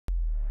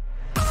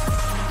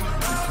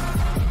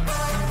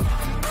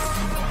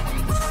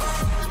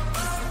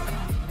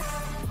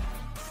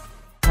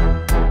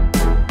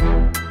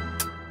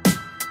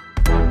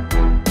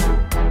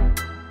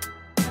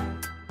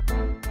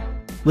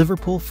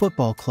Liverpool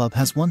Football Club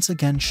has once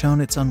again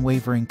shown its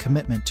unwavering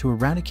commitment to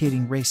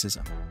eradicating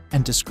racism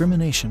and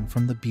discrimination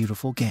from the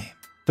beautiful game.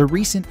 The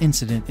recent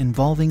incident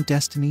involving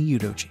Destiny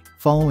Udogie,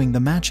 following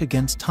the match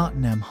against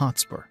Tottenham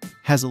Hotspur,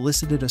 has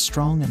elicited a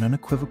strong and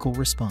unequivocal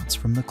response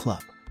from the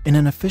club. In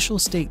an official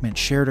statement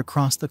shared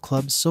across the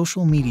club's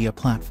social media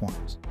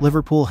platforms,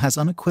 Liverpool has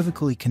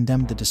unequivocally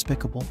condemned the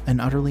despicable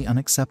and utterly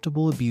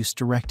unacceptable abuse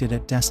directed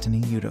at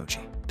Destiny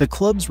Udogie. The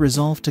club's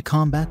resolve to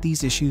combat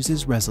these issues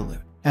is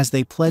resolute, as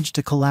they pledge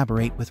to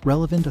collaborate with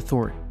relevant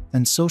authorities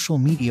and social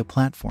media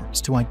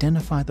platforms to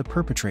identify the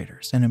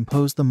perpetrators and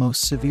impose the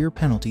most severe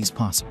penalties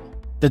possible.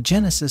 The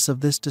genesis of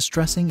this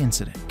distressing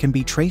incident can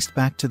be traced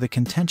back to the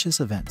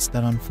contentious events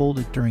that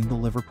unfolded during the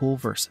Liverpool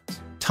vs.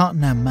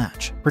 Tottenham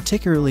match,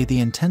 particularly the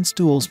intense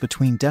duels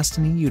between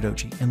Destiny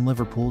Udogie and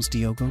Liverpool's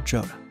Diogo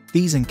Jota.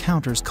 These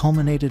encounters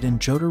culminated in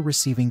Jota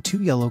receiving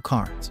 2 yellow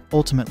cards,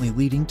 ultimately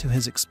leading to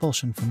his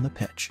expulsion from the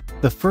pitch.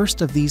 The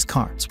first of these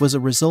cards was a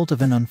result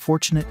of an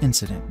unfortunate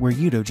incident where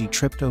Udogie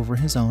tripped over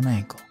his own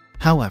ankle.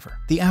 However,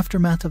 the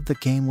aftermath of the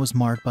game was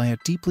marred by a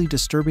deeply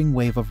disturbing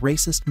wave of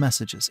racist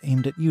messages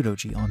aimed at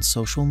Udogie on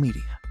social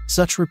media.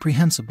 Such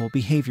reprehensible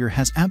behavior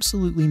has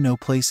absolutely no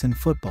place in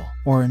football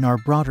or in our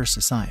broader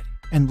society,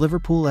 and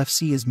Liverpool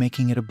FC is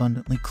making it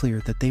abundantly clear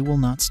that they will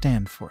not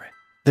stand for it.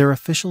 Their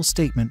official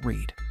statement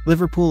read,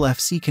 "Liverpool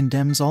FC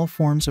condemns all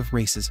forms of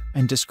racism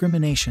and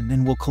discrimination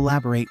and will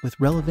collaborate with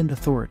relevant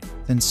authorities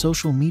and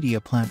social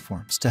media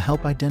platforms to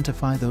help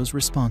identify those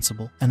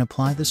responsible and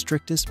apply the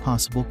strictest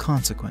possible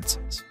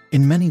consequences."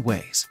 In many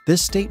ways,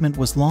 this statement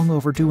was long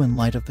overdue in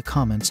light of the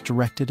comments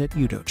directed at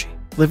Udogie.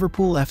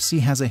 Liverpool FC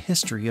has a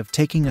history of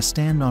taking a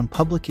stand on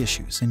public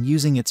issues and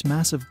using its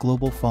massive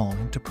global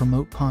following to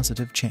promote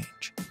positive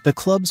change. The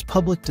club's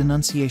public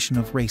denunciation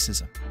of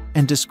racism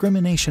and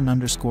discrimination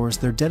underscores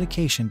their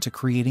dedication to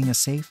creating a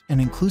safe and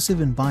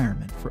inclusive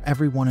environment for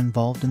everyone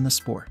involved in the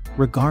sport,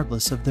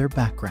 regardless of their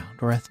background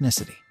or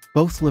ethnicity.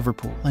 Both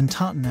Liverpool and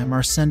Tottenham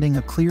are sending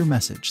a clear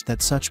message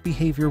that such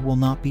behavior will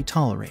not be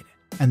tolerated,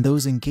 and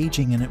those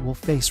engaging in it will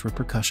face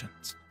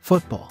repercussions.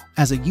 Football,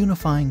 as a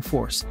unifying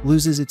force,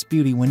 loses its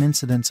beauty when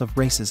incidents of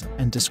racism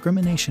and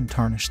discrimination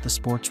tarnish the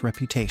sport's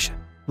reputation.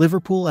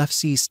 Liverpool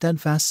FC's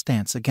steadfast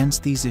stance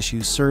against these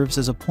issues serves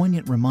as a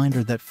poignant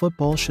reminder that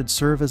football should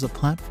serve as a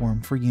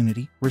platform for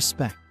unity,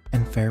 respect,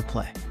 and fair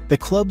play. The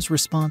club's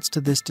response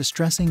to this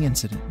distressing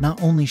incident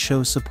not only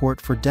shows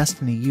support for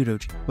Destiny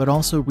Udogie, but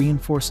also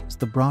reinforces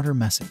the broader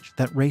message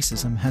that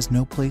racism has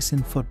no place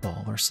in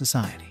football or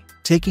society.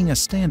 Taking a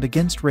stand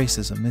against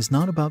racism is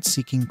not about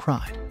seeking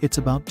pride, it's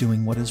about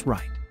doing what is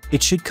right.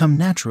 It should come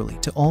naturally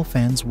to all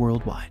fans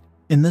worldwide.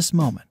 In this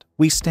moment,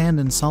 we stand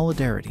in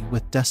solidarity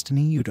with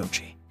Destiny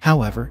Udogie.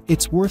 However,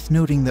 it's worth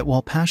noting that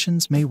while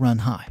passions may run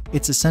high,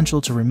 it's essential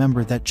to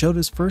remember that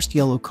Jota's first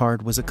yellow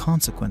card was a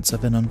consequence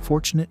of an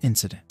unfortunate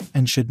incident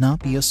and should not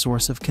be a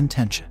source of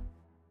contention.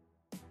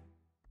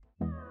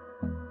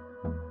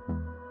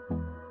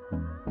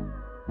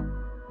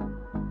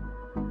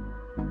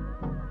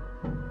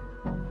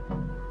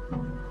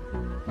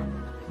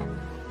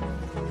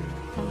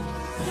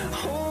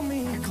 Hold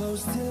me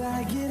close till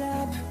I get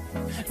up.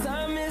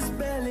 Time is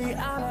barely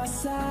on our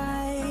side.